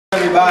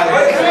everybody.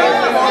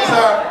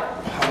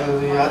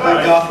 Hallelujah. I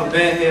thank God for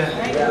being here.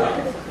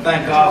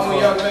 Thank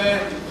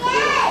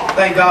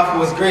God for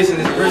His grace and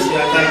His mercy. I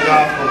thank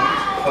God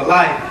for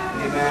life.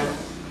 Amen.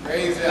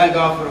 Thank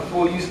God for the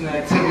full use and the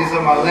activities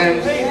of my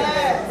limbs.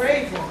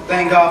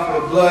 Thank God for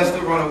the blood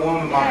still running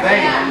warm in my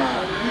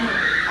veins.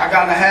 I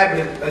got in the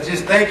habit of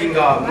just thanking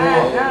God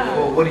more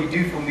for what He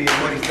do for me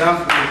and what He's done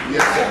for me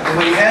and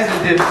what He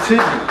hasn't did to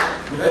me.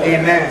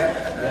 Amen.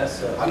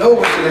 I know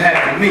what should have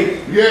happened to me.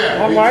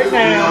 Yeah. All right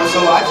now. So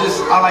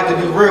I like to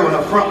be real and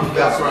upfront with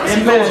God.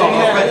 He knows all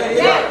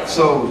already.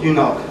 So we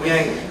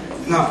ain't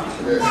no.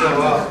 So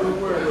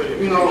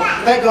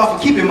thank God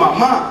for keeping my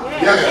mind.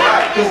 Because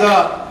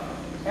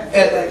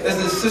as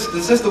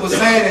the sister was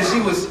saying, and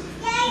she was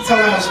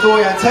telling her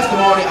story and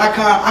testimony,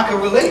 I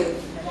could relate.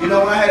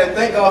 I had to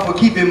thank God for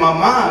keeping my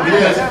mind,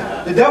 because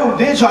the devil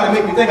did try to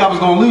make me think I was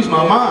going to lose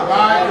my mind.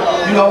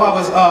 I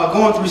was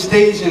going through a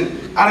stage and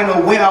I didn't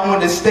know where I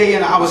wanted to stay,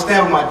 and I was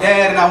staying with my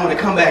dad, and I wanted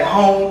to come back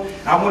home,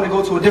 and I wanted to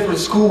go to a different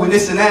school and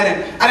this and that,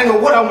 and I didn't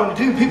know what I wanted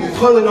to do. People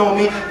pulling on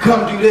me,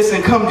 come do this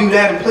and come do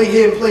that and play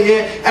here and play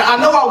here. And I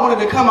know I wanted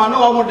to come, I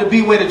know I wanted to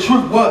be where the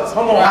truth was.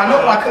 I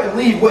know I couldn't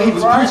leave what he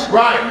was preaching.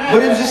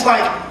 But it was just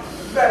like,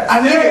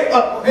 I needed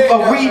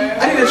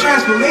a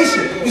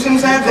transformation. You see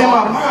what I'm saying? In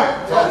my mind.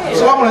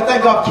 So I want to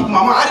thank God for keeping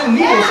my mind. I didn't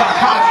need no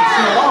psychiatrist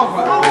in the long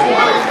run.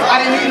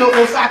 I didn't need no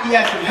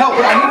psychiatric help.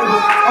 What I needed was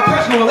a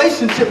personal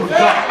relationship with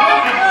God.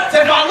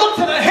 So if I look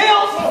to the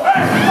hills,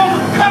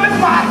 coming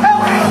my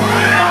help.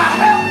 My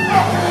help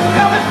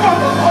coming from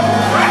the Lord.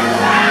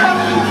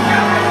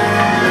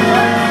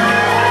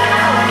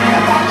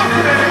 If I look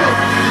to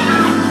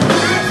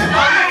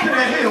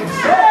the hills,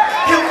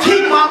 He'll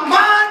keep my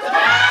mind.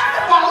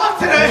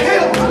 To the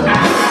hills,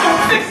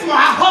 He'll fix my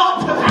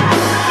heart. If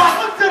I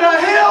look to the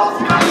hills,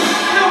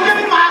 He'll give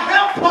me my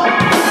help. God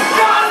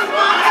is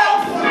my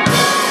help.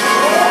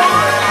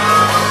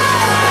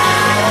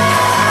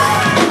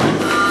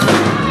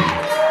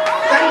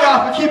 Thank God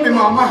for keeping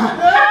my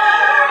mind.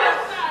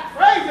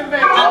 I don't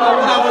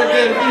know what I would have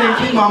did if He didn't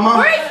keep my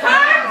mind.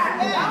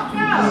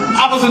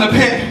 I was in a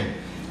pit.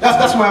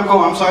 That's where I'm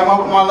going. I'm sorry,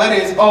 my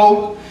letter is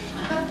O.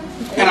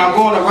 And I'm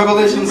going to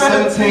Revelation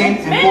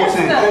 17 and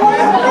 14.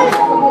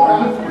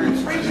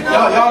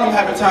 Y'all don't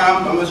have the time.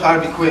 I'm going to try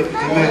to be quick.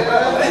 Amen.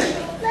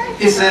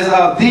 It says,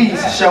 these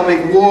shall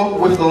make war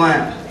with the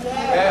Lamb.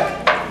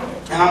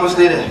 And I'm going to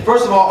stay there.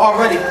 First of all,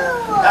 already,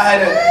 I had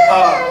to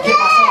get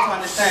myself to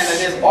understand that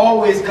there's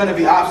always going to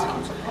be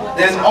obstacles.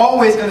 There's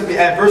always going to be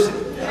adversity.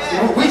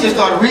 We just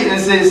started reading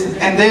and it says,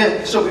 and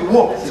there shall be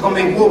war. It's going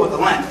to be war with the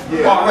Lamb.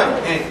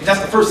 Already. And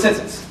that's the first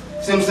sentence.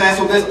 See what I'm saying?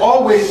 So there's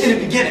always, in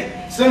the beginning,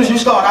 as soon as you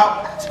start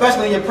out,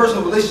 especially in your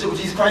personal relationship with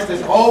Jesus Christ,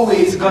 there's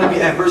always going to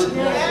be adversity.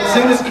 As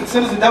soon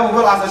as the devil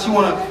realizes that you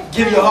want to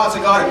give your heart to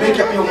God and make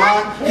up your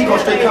mind, he's going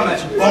to straight come at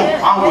you. Boom.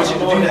 I don't want you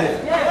to do that.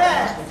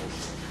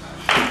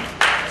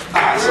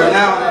 Alright, so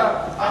now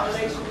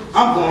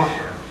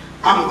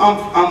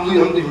I'm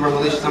leaving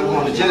Revelations. I'm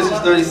going to Genesis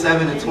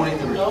 37 and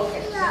 23.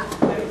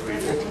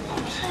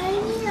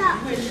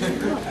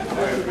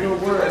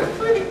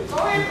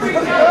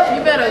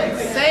 You better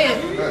say it.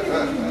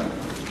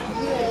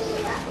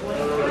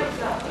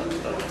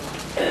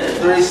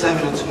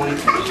 37 and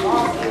 23.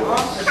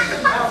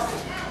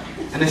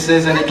 And it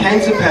says, and it came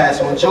to pass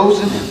when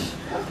Joseph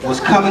was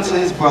coming to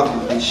his brother,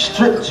 they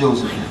stripped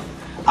Joseph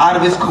out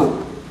of his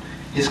coat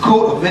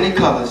of many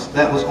colors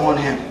that was on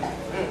him.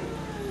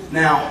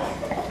 Now,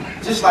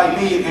 just like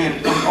me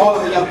and all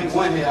of the young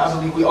people in here, I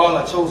believe we all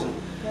are chosen.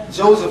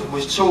 Joseph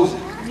was chosen.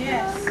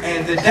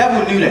 And the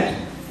devil knew that.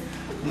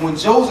 When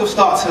Joseph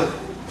started to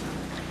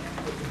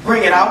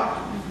bring it out,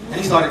 and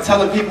he started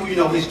telling people,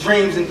 his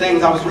dreams and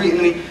things. I was reading,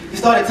 he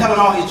started telling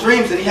all his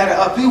dreams, and he had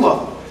a few of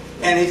them.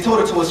 And he told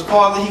it to his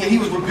father. He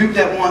was rebuked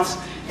at once.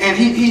 And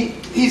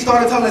he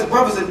started telling his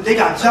brothers, and they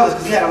got jealous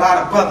because he had a lot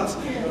of brothers.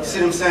 You see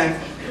what I'm saying?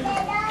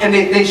 And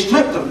they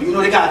stripped him.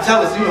 They got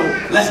jealous.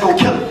 Let's go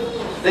kill him.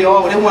 They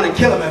wanted to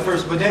kill him at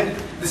first, but then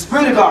the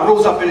Spirit of God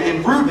rose up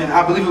in Reuben.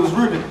 I believe it was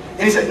Reuben.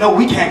 And he said, no,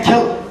 we can't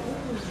kill him.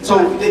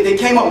 So they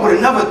came up with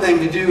another thing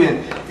to do,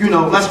 and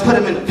let's put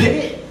him in the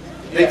pit.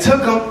 They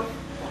took him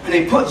and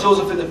they put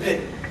Joseph in the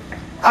pit.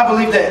 I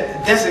believe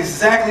that's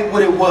exactly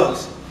what it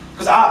was.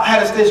 Because I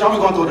had a stage, I was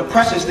going through a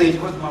depression stage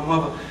with my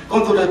mother,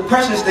 going through the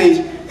depression stage,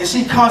 and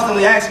she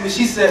constantly asked me,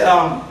 she said,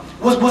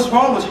 what's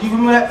wrong with you? You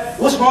remember that?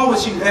 What's wrong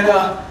with you?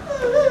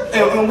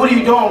 And what are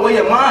you doing? Where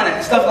your mind at?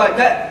 And stuff like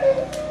that.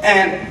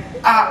 And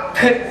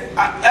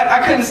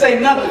I couldn't say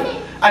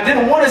nothing. I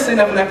didn't want to say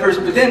nothing at first,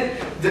 but then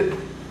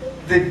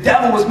the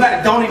devil was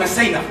mad. Don't even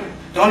say nothing.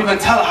 Don't even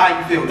tell her how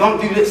you feel. Don't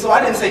do this. So I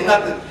didn't say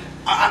nothing.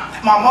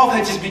 My mouth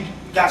had just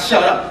got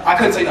shut up. I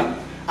couldn't say nothing.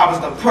 I was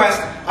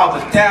depressed. I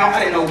was down. I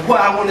didn't know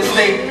what I wanted to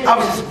say. I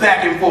was just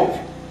back and forth.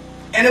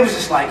 And it was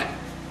just like,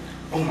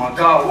 oh my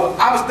God.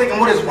 I was thinking,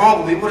 what is wrong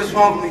with me? What is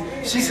wrong with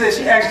me? She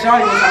asked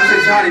Johnny one time, she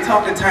said, Johnny,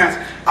 talk to Terrence.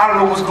 I don't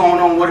know what's going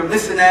on with him,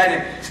 this and that,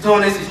 and he's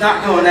doing this, he's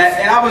not doing that.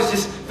 And I was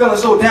just feeling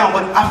so down,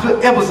 but I feel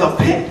it was a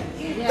pit.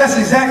 That's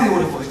exactly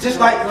what it was. Just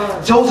like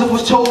Joseph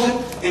was chosen,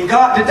 And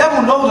God, the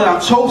devil knows that I'm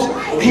chosen.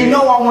 He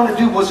know I want to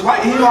do what's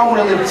right. He know I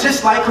want to live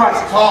just like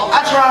Christ.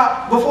 I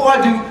try, before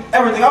I do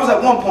everything, I was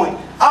at one point,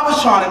 I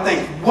was trying to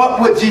think, what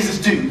would Jesus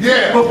do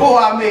before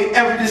I made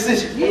every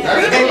decision?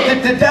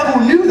 And the devil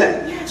knew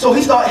that. So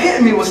he started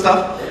hitting me with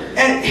stuff,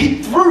 and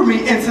he threw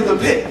me into the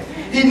pit.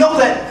 He knows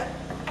that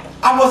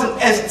I wasn't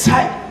as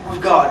tight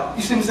with God.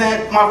 You see what I'm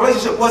saying? My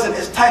relationship wasn't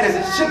as tight as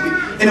it should be,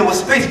 and there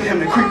was space for him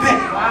to creep in.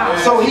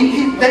 So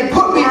they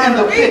put me in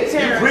the pit.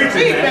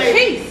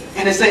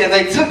 And they say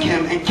they took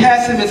him and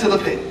cast him into the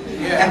pit.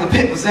 And the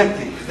pit was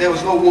empty. There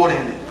was no water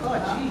in it.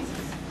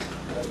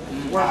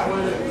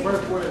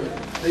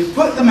 They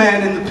put the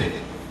man in the pit.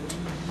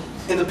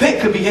 And the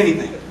pit could be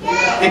anything.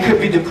 It could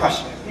be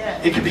depression.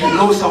 It could be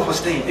low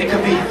self-esteem. It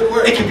could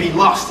be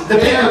lust. The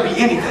pit could be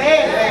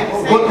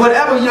anything. But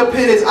whatever your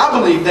pit is, I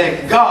believe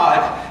that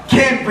God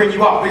can bring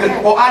you out. Because,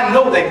 well, I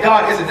know that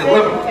God is a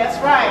deliverer. That's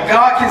right.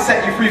 God can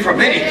set you free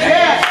from anything.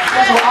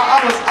 So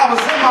I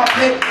was in my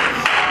pit.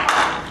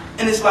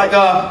 And it's like,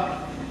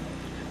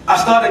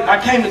 I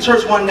came to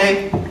church one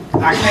day,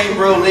 I came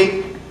real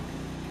late,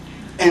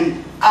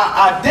 and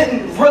I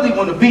didn't really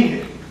want to be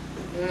here,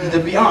 to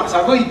be honest.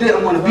 I really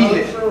didn't want to be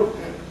here.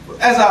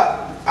 As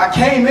I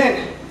came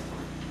in,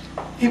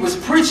 he was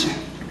preaching,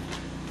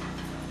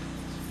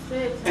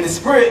 and the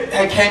Spirit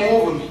had came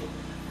over me.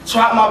 I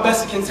tried my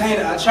best to contain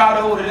it. I tried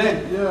to hold it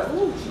in.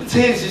 The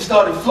tears just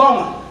started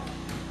flowing.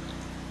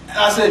 And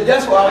I said,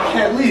 that's why I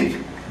can't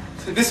leave.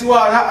 So this is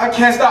why I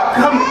can't stop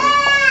coming.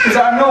 Because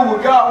I know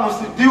what God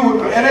wants to do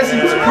with me. And as he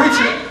was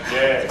preaching,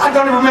 I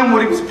don't even remember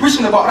what he was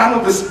preaching about. I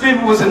know the Spirit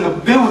was in the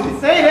building.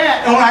 Say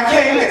that. And when I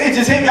came in, it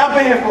just hit me. I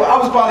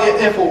was probably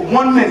there for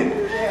 1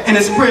 minute. And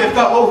the Spirit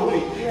fell over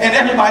me. And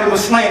everybody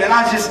was slain. And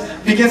I just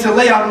began to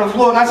lay out on the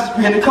floor. And I just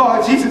began to call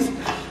Jesus.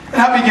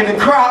 And I began to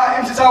cry.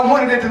 And I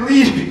wanted it to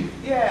leave me.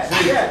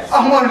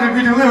 I wanted to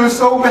be delivered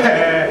so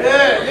bad.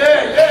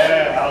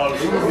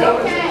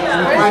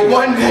 But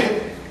one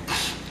day,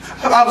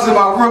 I was in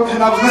my room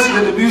and I was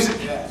listening to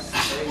music.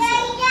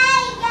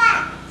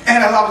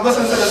 And as I was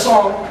listening to the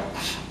song,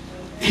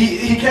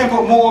 he can't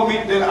put more on me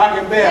than I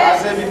can bear. I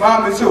said, be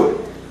mom into it.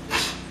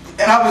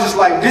 And I was just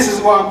like, this is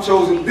why I'm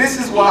chosen. This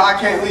is why I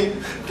can't leave.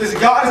 Because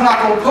God is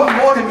not going to put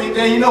more than me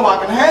than you know I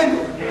can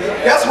handle.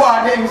 That's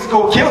why I didn't just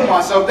go kill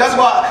myself. That's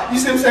why, you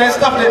see what I'm saying,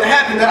 stuff didn't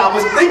happen that I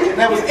was thinking,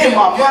 that was in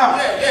my mind.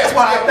 That's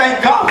why I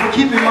thank God for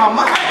keeping my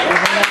mind.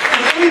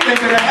 Anything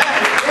could have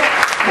happened.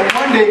 But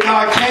one day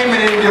God came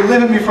in and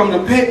delivered me from the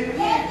pit.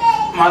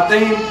 My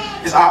theme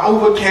is I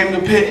overcame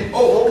the pit.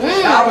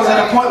 I was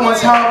at a point one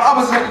time, I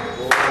was like,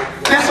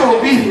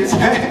 disobedience,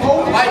 man.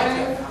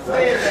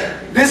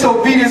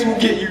 Disobedience will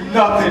get you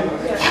nothing.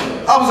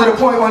 I was at a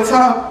point one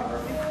time,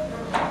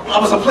 I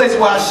was a place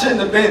where I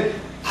shouldn't have been.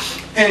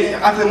 And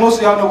I think most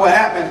of y'all know what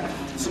happened.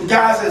 Some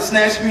guys had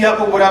snatched me up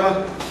or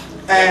whatever,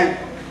 and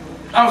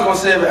I was going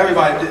to say it, but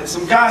everybody did.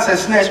 Some guys had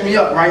snatched me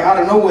up, right, out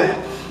of nowhere.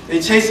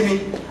 They chased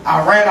me.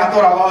 I ran. I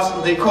thought I lost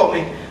them. They caught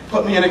me,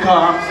 put me in the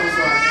car. I'm so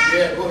sorry.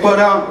 But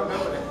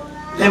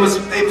they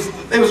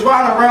was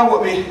riding around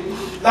with me.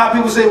 A lot of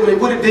people say what they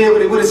would have did, what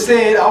they would have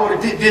said. I would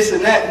have did this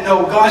and that.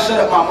 No, God shut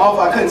up my mouth.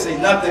 I couldn't say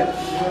nothing.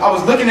 I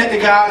was looking at the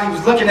guy, and he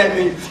was looking at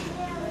me.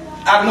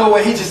 Out of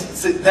nowhere, he just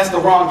said, that's the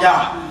wrong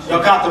guy.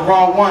 Y'all got the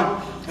wrong one.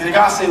 And the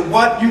guy said,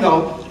 what? You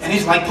know. And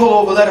he's like, pull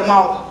over, let him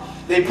out.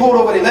 They pulled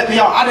over, they let me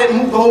out. I didn't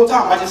move the whole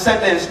time. I just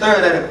sat there and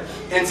stared at him.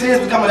 And tears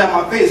were coming out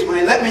my face. When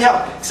they let me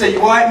out, he said,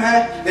 you alright,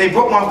 man? They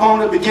broke my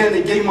phone at the beginning.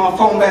 They gave my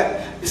phone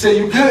back. He said,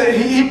 you good?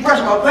 He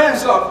brushed my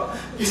pants off.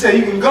 He said,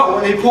 you can go.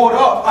 When they pulled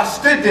off, I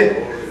stood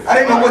there. I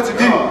didn't know what to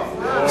do.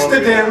 I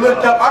stood there and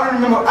looked up. I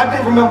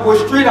didn't remember what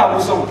street I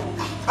was on.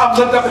 I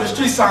looked up at the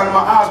street sign and my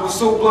eyes were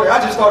so blurry. I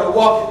just started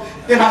walking.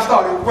 Then I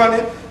started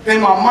running.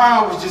 Then my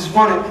mind was just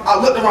running. I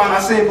looked around and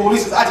I said,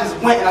 police. I just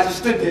went and I just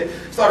stood there.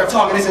 Started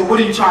talking. They said, what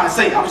are you trying to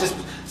say? I was just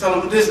telling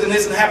them this and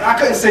this and happened. I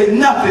couldn't say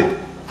nothing.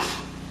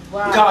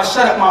 God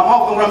shut up my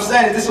mouth. And what I'm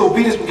saying is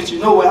disobedience will get you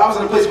nowhere. I was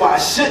in a place where I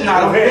should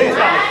not have been.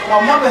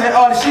 My mother had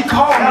she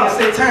called me and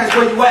said, Terrence,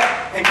 where you at?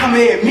 And come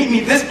here and meet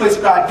me this place.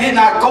 But I did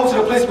not go to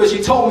the place where she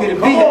told me to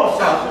be.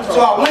 So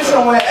I went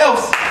somewhere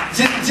else,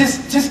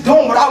 just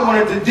doing what I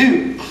wanted to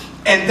do.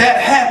 And that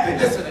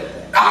happened.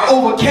 I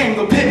overcame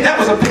the pit. That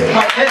was a pit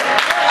right there.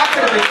 I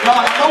could have been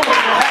gone. I know what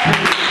will happen to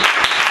me.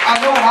 I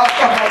know how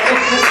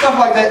stuff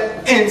like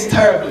that ends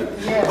terribly.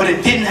 But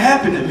it didn't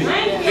happen to me.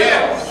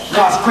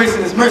 God's grace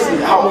and His mercy,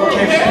 I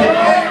overcame the pit.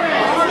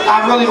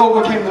 I really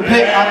overcame the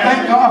pit. I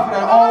thank God for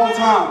that all the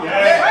time.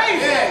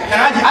 And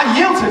I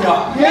yield to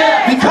God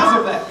because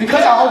of that.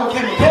 Because I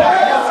overcame the pit.